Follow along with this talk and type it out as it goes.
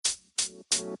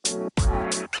Hey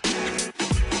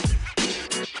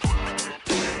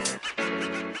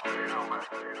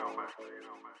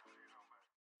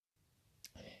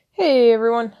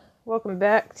everyone, welcome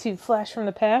back to Flash from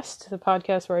the Past, the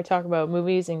podcast where I talk about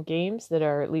movies and games that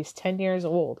are at least 10 years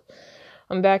old.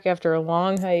 I'm back after a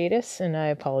long hiatus, and I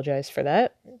apologize for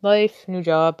that. Life, new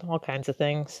job, all kinds of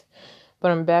things.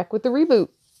 But I'm back with the reboot.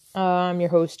 I'm your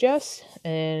host, Jess,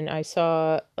 and I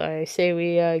say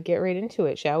we get right into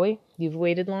it, shall we? You've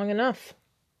waited long enough.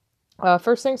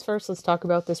 First things first, let's talk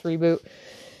about this reboot.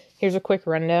 Here's a quick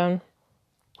rundown.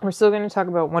 We're still going to talk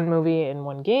about one movie and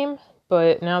one game,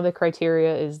 but now the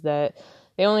criteria is that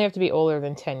they only have to be older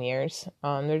than 10 years.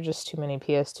 There are just too many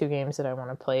PS2 games that I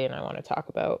want to play and I want to talk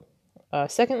about.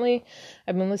 Secondly,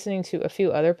 I've been listening to a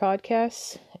few other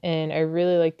podcasts, and I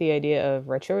really like the idea of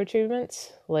retro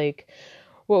achievements, like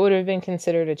what would have been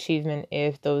considered achievement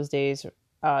if those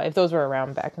were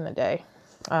around back in the day.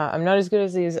 I'm not as good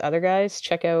as these other guys.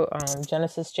 Check out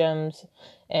Genesis Gems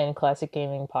and Classic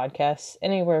Gaming Podcasts.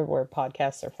 Anywhere where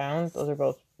podcasts are found. Those are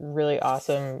both really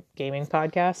awesome gaming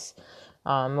podcasts,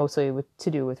 mostly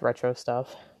to do with retro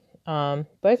stuff.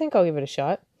 But I think I'll give it a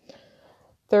shot.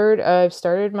 Third, I've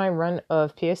started my run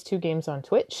of PS2 games on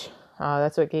Twitch.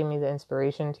 That's what gave me the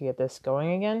inspiration to get this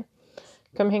going again.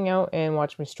 Come hang out and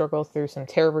watch me struggle through some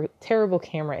terrible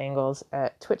camera angles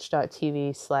at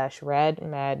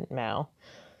twitch.tv/radmadmal.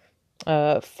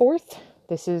 Fourth,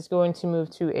 this is going to move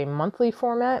to a monthly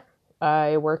format.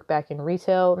 I work back in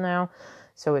retail now,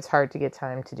 so it's hard to get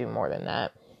time to do more than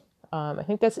that. I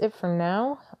think that's it for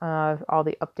now, all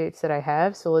the updates that I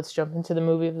have, so let's jump into the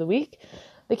movie of the week,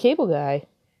 The Cable Guy.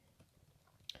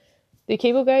 The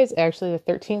Cable Guy is actually the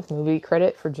 13th movie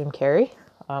credit for Jim Carrey.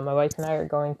 My wife and I are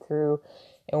going through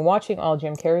and watching all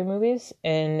Jim Carrey movies,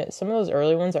 and some of those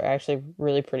early ones are actually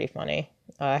really pretty funny.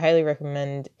 I highly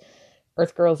recommend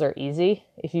Earth Girls Are Easy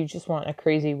if you just want a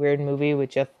crazy weird movie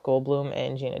with Jeff Goldblum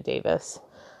and Gina Davis.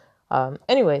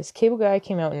 Anyways, Cable Guy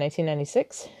came out in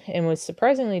 1996 and was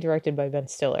surprisingly directed by Ben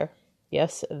Stiller.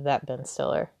 Yes, that Ben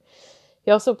Stiller.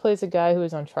 He also plays a guy who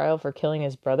is on trial for killing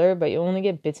his brother, but you only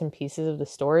get bits and pieces of the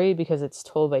story because it's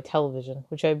told by television,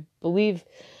 which I believe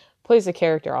plays a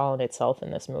character all in itself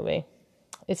in this movie.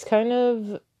 It's kind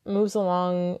of moves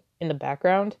along in the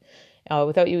background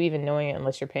without you even knowing it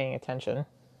unless you're paying attention.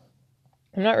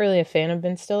 I'm not really a fan of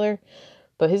Ben Stiller,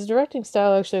 but his directing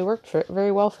style actually worked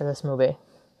very well for this movie.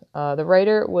 The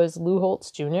writer was Lou Holtz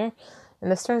Jr.,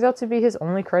 and this turns out to be his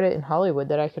only credit in Hollywood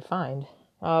that I could find,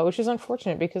 which is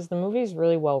unfortunate because the movie is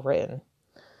really well written.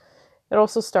 It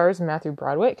also stars Matthew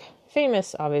Broderick,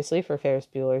 famous, obviously, for Ferris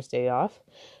Bueller's Day Off,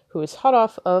 who was hot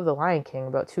off of The Lion King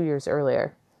about 2 years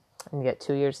earlier. And yet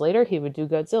 2 years later, he would do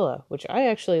Godzilla, which I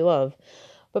actually love,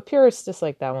 but purists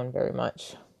dislike that one very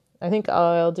much. I think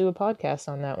I'll do a podcast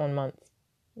on that one month.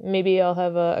 Maybe I'll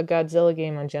have a Godzilla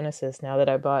game on Genesis now that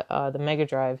I bought the Mega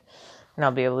Drive, and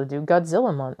I'll be able to do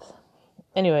Godzilla month.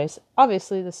 Anyways,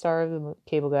 obviously the star of The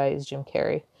Cable Guy is Jim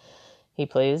Carrey. He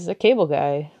plays a cable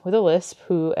guy with a lisp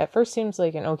who at first seems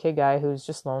like an okay guy who's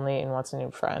just lonely and wants a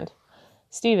new friend.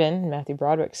 Steven, Matthew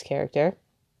Broderick's character,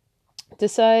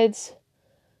 decides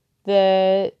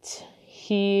that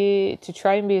to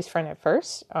try and be his friend at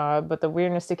first, but the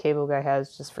weirdness the cable guy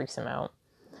has just freaks him out.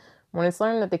 When it's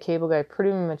learned that the cable guy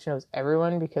pretty much knows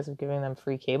everyone because of giving them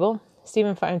free cable,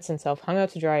 Steven finds himself hung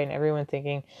out to dry and everyone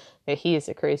thinking that he is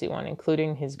the crazy one,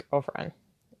 including his girlfriend,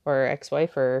 or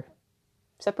ex-wife, or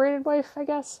separated wife, I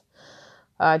guess.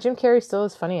 Jim Carrey still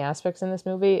has funny aspects in this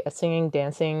movie. A singing,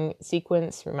 dancing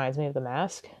sequence reminds me of The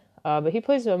Mask, but he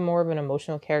plays more of an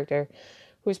emotional character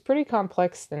who's pretty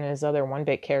complex than his other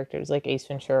one-bit characters like Ace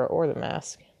Ventura or The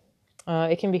Mask.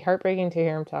 It can be heartbreaking to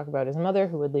hear him talk about his mother,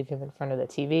 who would leave him in front of the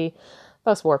TV,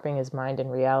 thus warping his mind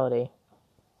and reality.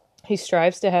 He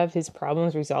strives to have his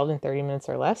problems resolved in 30 minutes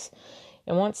or less,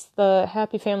 and wants to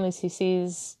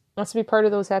be part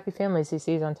of those happy families he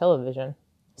sees on television.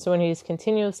 So when he's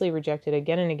continuously rejected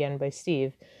again and again by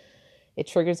Steve, it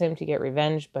triggers him to get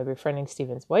revenge by befriending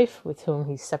Steven's wife, with whom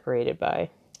he's separated by.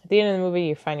 At the end of the movie,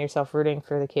 you find yourself rooting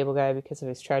for the cable guy because of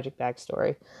his tragic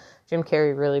backstory. Jim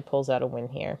Carrey really pulls out a win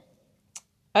here.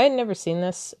 I had never seen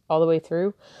this all the way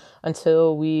through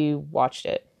until we watched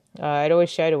it. I'd always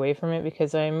shied away from it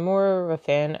because I'm more of a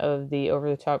fan of the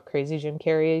over-the-top crazy Jim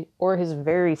Carrey or his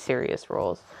very serious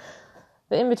roles.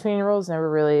 The in-between roles never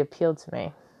really appealed to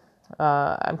me.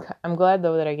 I'm glad,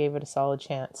 though, that I gave it a solid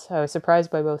chance. I was surprised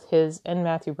by both his and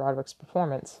Matthew Broderick's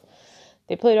performance.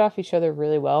 They played off each other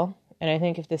really well, and I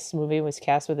think if this movie was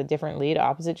cast with a different lead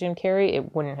opposite Jim Carrey,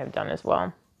 it wouldn't have done as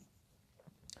well.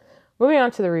 Moving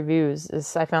on to the reviews,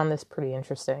 I found this pretty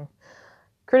interesting.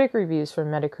 Critic reviews from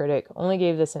Metacritic only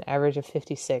gave this an average of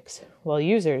 56, while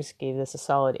users gave this a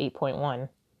solid 8.1.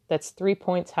 That's 3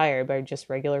 points higher by just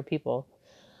regular people.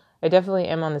 I definitely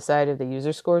am on the side of the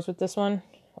user scores with this one.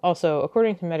 Also,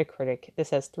 according to Metacritic,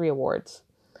 this has 3 awards.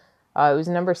 It was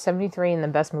number 73 in the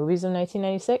best movies of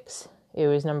 1996. It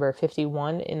was number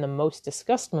 51 in the most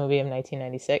discussed movie of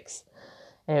 1996.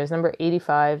 And it was number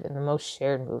 85 in the most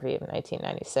shared movie of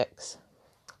 1996.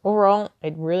 Overall,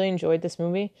 I really enjoyed this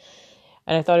movie,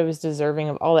 and I thought it was deserving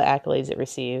of all the accolades it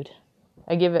received.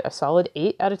 I give it a solid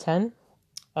 8 out of 10.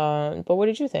 But what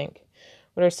did you think?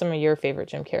 What are some of your favorite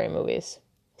Jim Carrey movies?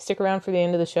 Stick around for the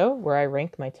end of the show, where I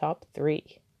rank my top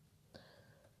 3.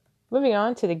 Moving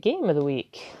on to the game of the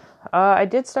week. I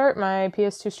did start my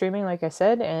PS2 streaming, like I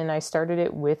said, and I started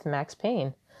it with Max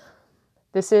Payne.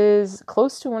 This is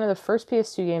close to one of the first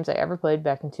PS2 games I ever played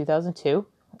back in 2002,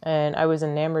 and I was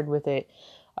enamored with it.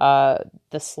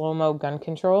 The slow-mo gun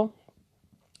control,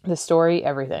 the story,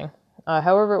 everything.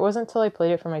 However, it wasn't until I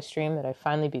played it for my stream that I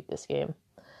finally beat this game.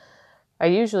 I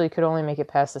usually could only make it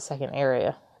past the second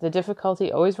area. The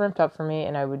difficulty always ramped up for me,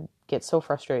 and I would get so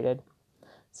frustrated.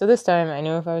 So this time, I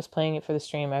knew if I was playing it for the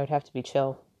stream, I would have to be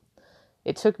chill.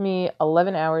 It took me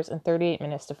 11 hours and 38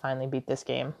 minutes to finally beat this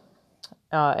game.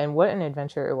 And what an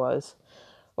adventure it was.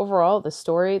 Overall, the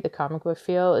story, the comic book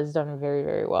feel, is done very,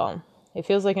 very well. It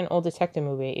feels like an old detective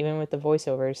movie, even with the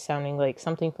voiceovers sounding like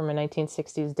something from a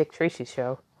 1960s Dick Tracy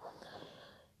show.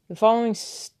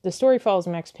 The story follows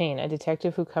Max Payne, a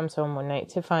detective who comes home one night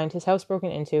to find his house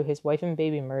broken into, his wife and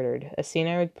baby murdered, a scene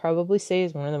I would probably say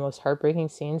is one of the most heartbreaking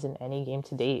scenes in any game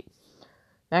to date.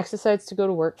 Max decides to go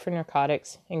to work for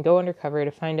narcotics and go undercover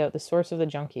to find out the source of the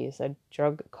junkies, a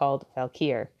drug called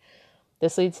Valkyr.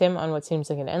 This leads him on what seems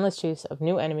like an endless chase of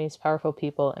new enemies, powerful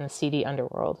people, and a seedy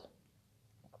underworld.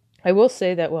 I will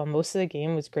say that while most of the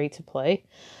game was great to play,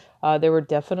 there were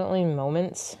definitely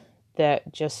moments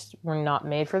that just were not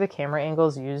made for the camera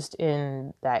angles used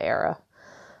in that era.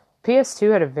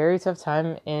 PS2 had a very tough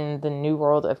time in the new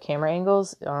world of camera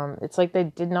angles. It's like they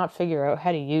did not figure out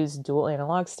how to use dual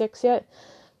analog sticks yet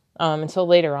until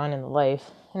later on in the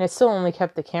life, and it still only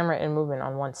kept the camera in movement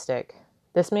on one stick.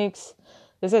 This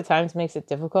at times makes it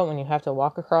difficult when you have to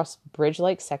walk across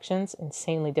bridge-like sections,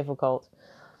 insanely difficult.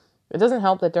 It doesn't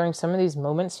help that during some of these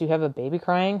moments you have a baby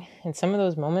crying, and some of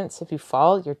those moments, if you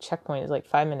fall, your checkpoint is like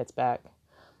 5 minutes back.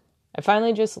 I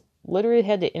finally just literally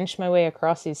had to inch my way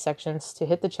across these sections to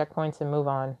hit the checkpoints and move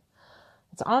on.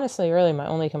 It's honestly really my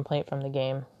only complaint from the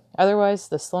game. Otherwise,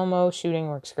 the slow-mo shooting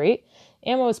works great,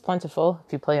 ammo is plentiful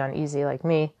if you play on easy like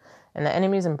me, and the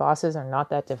enemies and bosses are not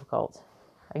that difficult.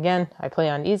 Again, I play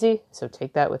on easy, so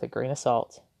take that with a grain of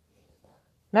salt.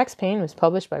 Max Payne was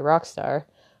published by Rockstar,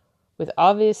 with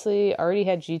obviously already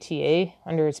had GTA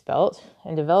under its belt,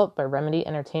 and developed by Remedy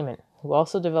Entertainment, who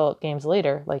also developed games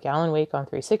later like Alan Wake on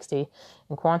 360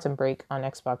 and Quantum Break on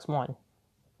Xbox One.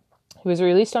 It was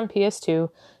released on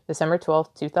PS2 December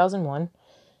 12th, 2001,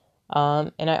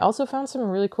 and I also found some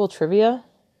really cool trivia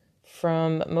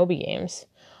from Moby Games.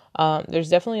 There's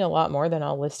definitely a lot more than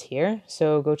I'll list here,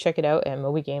 so go check it out at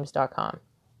mobygames.com.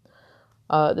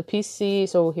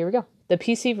 So here we go. The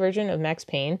PC version of Max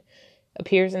Payne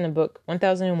appears in the book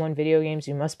 1001 Video Games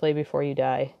You Must Play Before You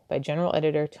Die by general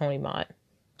editor Tony Mott.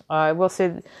 I will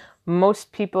say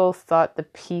most people thought the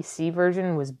PC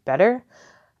version was better.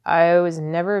 I was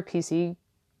never a PC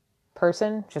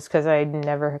person just because I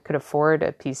never could afford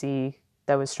a PC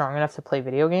that was strong enough to play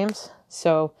video games.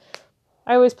 So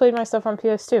I always played my stuff on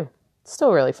PS2. It's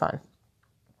still really fun.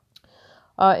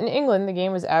 In England, the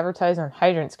game was advertised on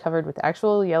hydrants covered with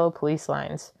actual yellow police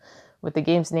lines with the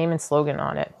game's name and slogan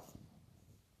on it.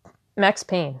 Max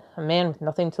Payne, a man with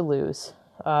nothing to lose.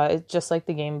 It's just like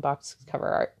the game box cover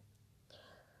art.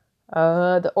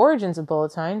 The origins of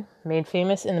bullet time, made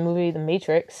famous in the movie The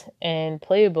Matrix and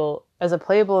playable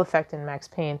effect in Max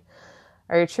Payne,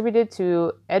 are attributed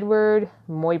to Edward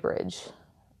Muybridge.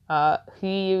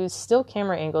 He used still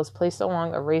camera angles placed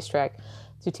along a racetrack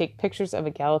to take pictures of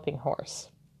a galloping horse.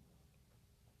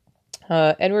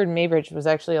 Edward Muybridge was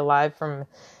actually alive from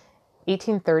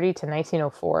 1830 to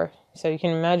 1904, so you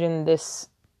can imagine this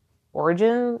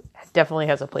origin definitely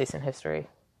has a place in history.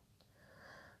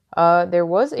 There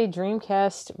was a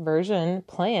Dreamcast version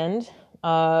planned.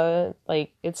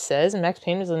 Like it says, Max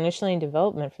Payne was initially in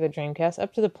development for the Dreamcast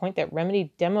up to the point that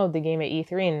Remedy demoed the game at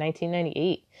E3 in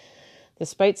 1998.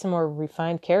 Despite some more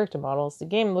refined character models, the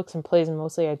game looks and plays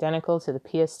mostly identical to the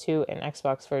PS2 and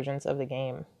Xbox versions of the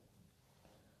game.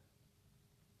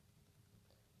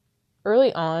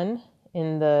 Early on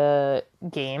in the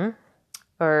game,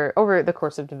 or over the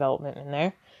course of development in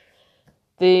there,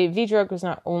 the V-drug was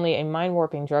not only a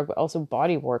mind-warping drug, but also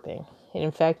body-warping. It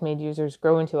in fact made users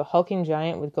grow into a hulking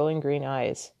giant with glowing green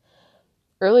eyes.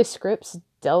 Early scripts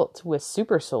dealt with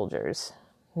super soldiers.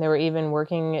 They were even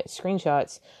working at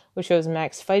screenshots which shows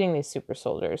Max fighting these super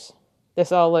soldiers.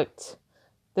 This all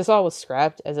was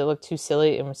scrapped as it looked too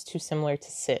silly and was too similar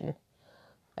to Sin.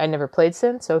 I'd never played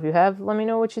Sin, so if you have, let me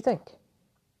know what you think.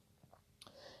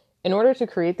 In order to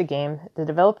create the game, the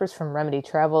developers from Remedy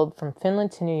traveled from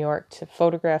Finland to New York to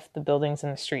photograph the buildings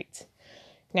and the streets. You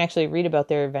can actually read about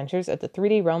their adventures at the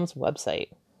 3D Realms website,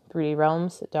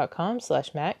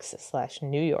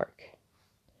 3drealms.com/max/New York.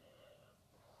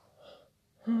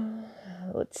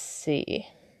 Let's see.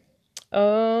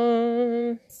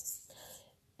 There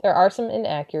are some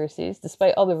inaccuracies.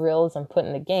 Despite all the realism put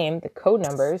in the game, the code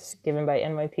numbers given by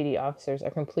NYPD officers are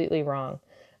completely wrong,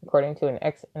 according to an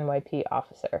ex-NYPD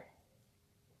officer.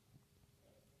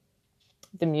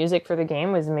 The music for the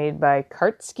game was made by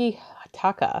Katsuki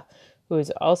Hataka, who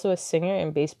is also a singer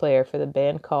and bass player for the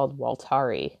band called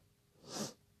Waltari.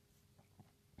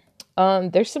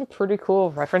 There's some pretty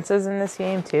cool references in this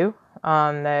game, too,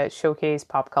 that showcase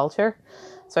pop culture.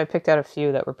 So I picked out a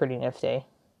few that were pretty nifty.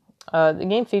 The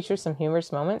game features some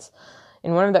humorous moments.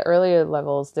 In one of the earlier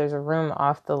levels, there's a room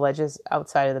off the ledges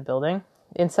outside of the building.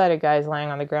 Inside, a guy is lying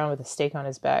on the ground with a stake on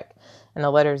his back, and the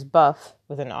letters Buff,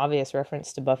 with an obvious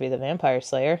reference to Buffy the Vampire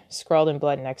Slayer, scrawled in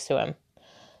blood next to him.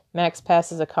 Max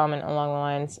passes a comment along the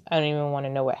lines, "I don't even want to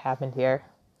know what happened here."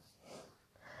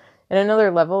 In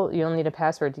another level, you'll need a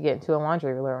password to get into a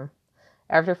laundry room.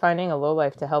 After finding a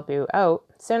lowlife to help you out,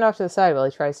 stand off to the side while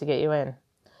he tries to get you in.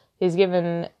 He's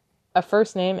given a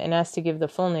first name and asked to give the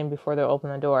full name before they'll open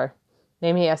the door. The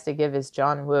name he has to give is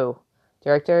John Woo,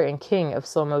 director and king of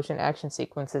slow-motion action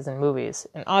sequences in movies,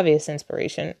 an obvious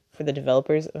inspiration for the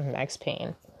developers of Max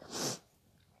Payne.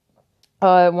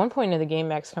 At one point in the game,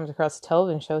 Max comes across a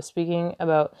television show speaking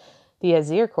about the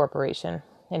Azir Corporation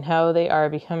and how they are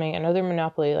becoming another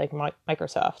monopoly like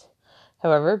Microsoft.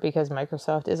 However, because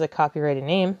Microsoft is a copyrighted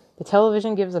name, the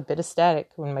television gives a bit of static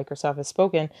when Microsoft is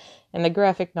spoken, and the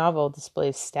graphic novel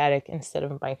displays static instead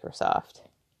of Microsoft.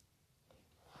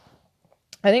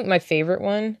 I think my favorite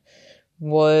one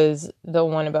was the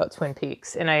one about Twin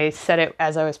Peaks, and I said it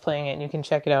as I was playing it, and you can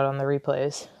check it out on the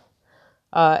replays.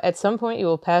 At some point, you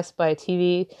will pass by a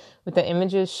TV with the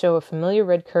images show a familiar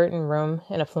red curtain room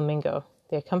and a flamingo.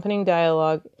 The accompanying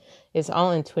dialogue is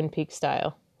all in Twin Peaks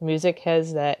style. The music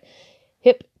has that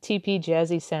hip, TP,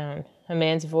 jazzy sound. A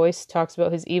man's voice talks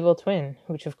about his evil twin,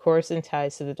 which of course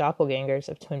ties to the doppelgangers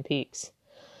of Twin Peaks.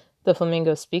 The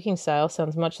flamingo speaking style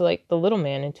sounds much like the little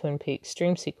man in Twin Peaks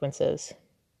dream sequences.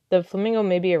 The flamingo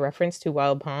may be a reference to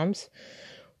Wild Palms,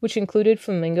 which included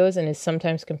flamingos and is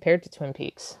sometimes compared to Twin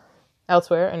Peaks.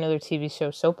 Elsewhere, another TV show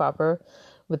soap opera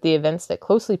with the events that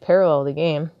closely parallel the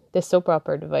game, this soap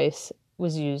opera device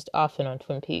was used often on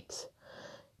Twin Peaks.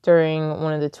 During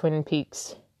one of the Twin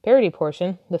Peaks parody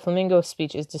portion, the flamingo's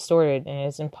speech is distorted and it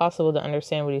is impossible to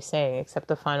understand what he's saying except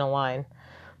the final line,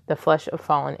 "The flesh of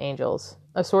fallen angels,"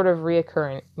 a sort of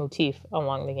reoccurrent motif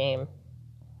along the game.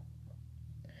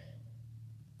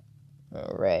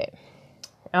 Alright.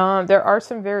 There are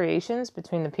some variations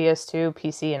between the PS2,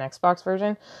 PC, and Xbox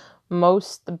version.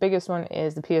 The biggest one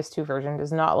is the PS2 version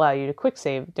does not allow you to quick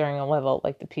save during a level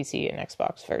like the PC and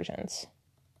Xbox versions.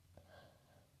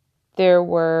 There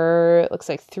were, it looks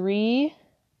like three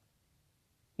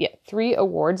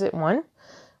awards it won.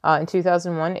 In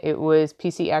 2001, it was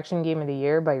PC Action Game of the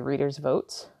Year by Readers'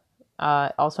 Votes.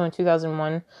 Also in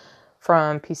 2001,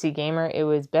 from PC Gamer, it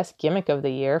was Best Gimmick of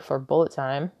the Year for Bullet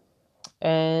Time.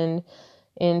 And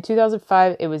in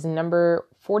 2005, it was number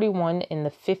 41 in the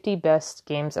 50 best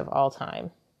games of all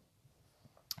time.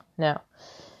 Now,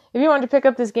 if you want to pick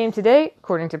up this game today,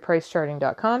 according to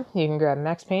PriceCharting.com, you can grab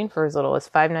Max Payne for as little as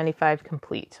 $5.95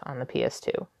 complete on the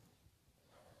PS2.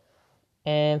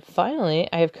 And finally,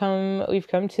 we've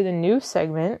come to the new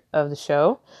segment of the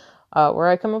show, where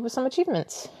I come up with some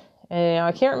achievements. And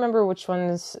I can't remember which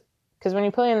ones, because when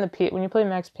you play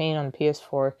Max Payne on the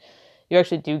PS4, you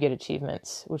actually do get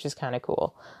achievements, which is kind of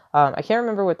cool. I can't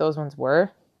remember what those ones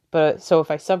were, but so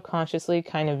if I subconsciously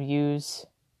kind of use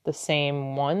the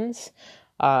same ones,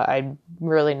 I'm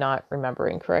really not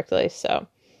remembering correctly. So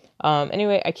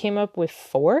anyway, I came up with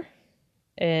 4,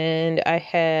 and I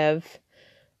have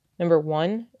number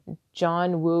 1,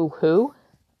 John Woo Hoo,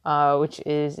 which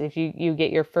is if you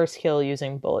get your first kill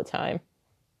using bullet time.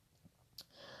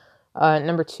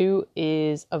 Number 2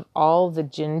 is Of All the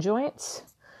Gin Joints,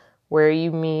 where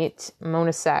you meet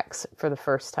Mona Sachs for the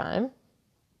first time.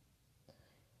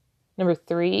 Number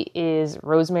 3 is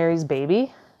Rosemary's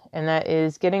Baby, and that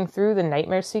is getting through the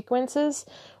nightmare sequences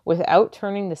without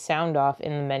turning the sound off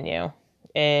in the menu.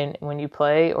 And when you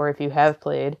play, or if you have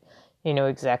played, you know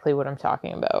exactly what I'm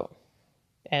talking about.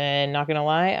 And not gonna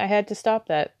lie, I had to stop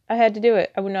that. I had to do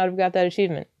it. I would not have got that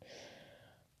achievement.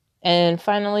 And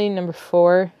finally, number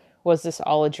 4, was this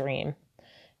all a dream?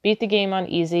 Beat the game on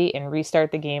easy and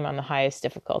restart the game on the highest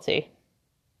difficulty.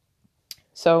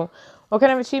 So, what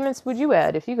kind of achievements would you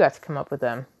add if you got to come up with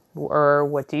them? Or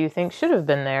what do you think should have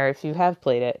been there if you have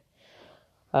played it?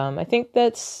 I think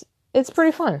it's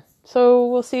pretty fun. So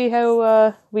we'll see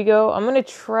how we go. I'm going to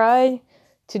try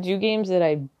to do games that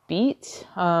I beat.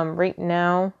 Right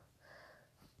now,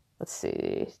 let's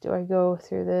see. Do I go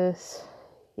through this?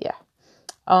 Yeah.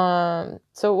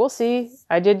 So we'll see.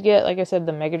 I did get, like I said,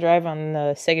 the Mega Drive on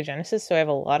the Sega Genesis, so I have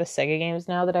a lot of Sega games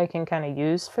now that I can kind of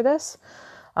use for this.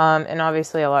 And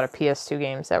obviously a lot of PS2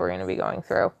 games that we're going to be going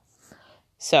through.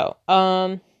 So,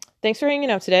 thanks for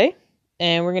hanging out today.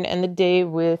 And we're going to end the day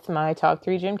with my top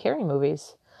 3 Jim Carrey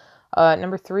movies.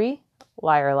 Number 3,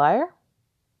 Liar Liar.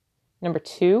 Number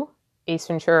 2, Ace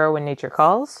Ventura, When Nature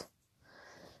Calls.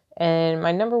 And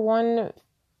my number 1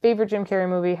 favorite Jim Carrey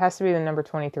movie has to be the number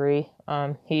 23.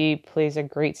 He plays a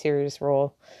great serious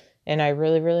role, and I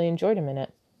really, really enjoyed him in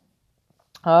it.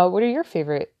 What are your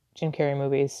favorite Jim Carrey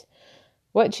movies?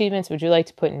 What achievements would you like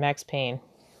to put in Max Payne?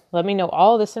 Let me know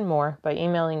all this and more by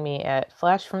emailing me at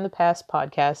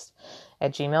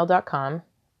flashfromthepastpodcast@gmail.com,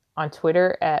 on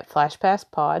Twitter at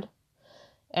flashpastpod,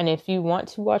 and if you want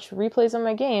to watch replays on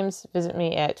my games, visit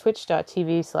me at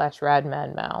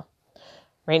twitch.tv/radmadmal.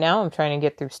 Right now, I'm trying to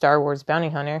get through Star Wars Bounty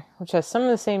Hunter, which has some of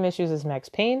the same issues as Max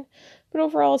Payne, but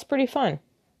overall it's pretty fun.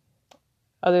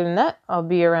 Other than that, I'll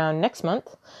be around next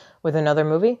month with another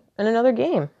movie and another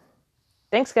game.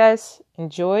 Thanks, guys.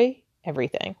 Enjoy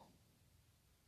everything.